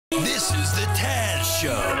It's the Taz Show.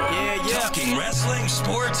 Yeah. Talking wrestling,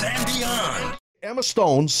 sports, and beyond. Emma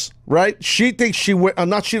Stone's, right? She thinks she won.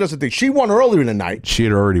 Not she doesn't think. She won earlier in the night. She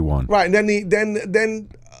had already won. Right, and then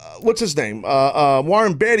what's his name?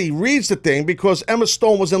 Warren Beatty reads the thing because Emma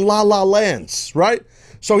Stone was in La La Lands, right?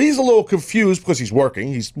 So he's a little confused because he's working.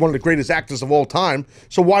 He's one of the greatest actors of all time.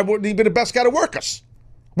 So why wouldn't he be the best guy to work us?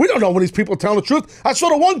 We don't know when these people are telling the truth. I saw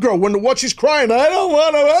the one girl when she's crying. I don't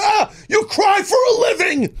want to. You cry for a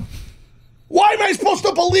living. Why am I supposed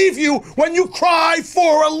to believe you when you cry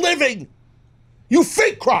for a living? You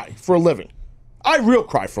fake cry for a living. I real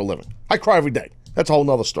cry for a living. I cry every day. That's a whole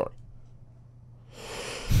nother story.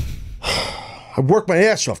 I work my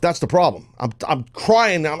ass off. That's the problem. I'm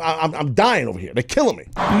crying. I'm dying over here. They're killing me.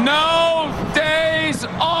 No days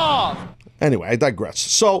off. Anyway, I digress.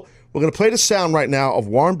 So we're going to play the sound right now of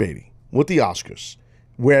Warren Beatty with the Oscars,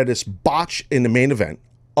 where this botch in the main event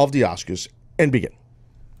of the Oscars, and begin.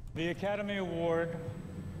 The Academy Award.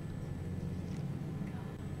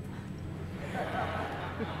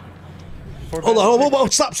 Hold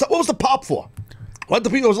on, stop. What was the pop for? What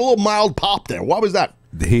there was a little mild pop there. Why was that?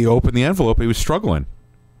 He opened the envelope. He was struggling.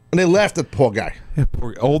 And they laughed at the poor guy. Yeah,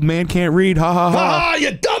 poor old man can't read. Ha ha ha. Ha, you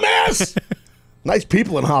dumbass! Nice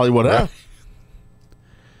people in Hollywood, huh?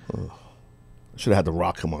 I should have had The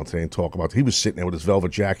Rock come on today and talk about it. He was sitting there with his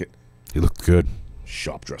velvet jacket. He looked good.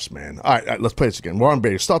 Sharp dressed man. All right, let's play this again. Warren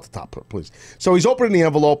Beatty, start the top, please. So he's opening the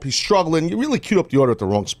envelope. He's struggling. You really queued up the order at the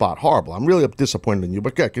wrong spot. Horrible. I'm really disappointed in you,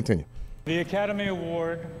 but okay, continue. The Academy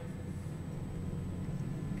Award.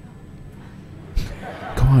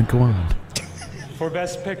 Go on. For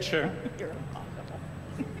Best Picture.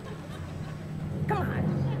 Come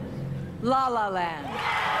on. La La Land.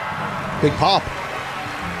 Big pop.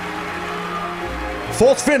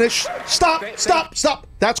 False finish. Stop.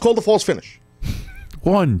 That's called a false finish.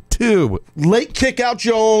 1, 2. Late kick out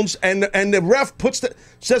Jones, and the ref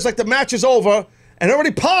says like the match is over, and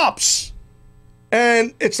everybody pops.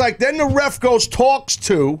 And it's like then the ref talks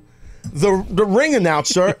to the ring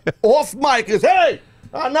announcer off mic. Is hey,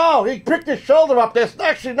 no, he picked his shoulder up. That's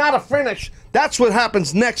actually not a finish. That's what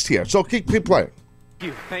happens next here. So keep playing.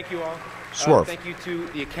 Thank you all. Swerve. Thank you to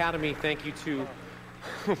the Academy. Thank you to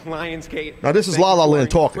Lionsgate. Now this is La La Land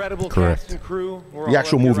talking. Incredible Correct. cast and crew. We're The all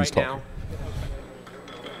actual up here movie's right talking. now.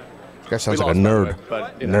 Guy sounds We like a lost, by the nerd. way,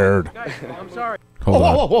 but, you know. Nerd. I'm sorry. Hold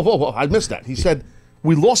on. Whoa. I missed that. He said,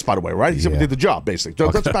 we lost, by the way, right? He said we Yeah. did the job, basically.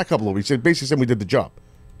 Let's back up a little bit. He said, basically said we did the job.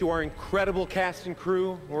 To our incredible cast and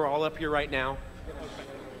crew. We're all up here right now.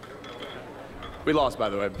 We lost, by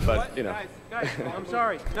the way, but, you know. Guys, I'm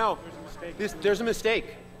sorry. No, there's a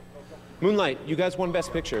mistake. Moonlight, you guys won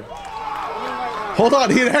Best Picture. Hold on,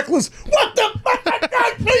 he had hecklers. What the fuck?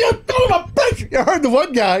 You doing a picture? You heard the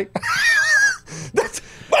one guy.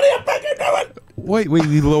 What are you fucking doing? Wait,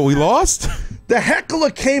 we lost? The heckler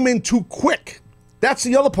came in too quick. That's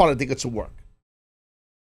the other part I think it's a work.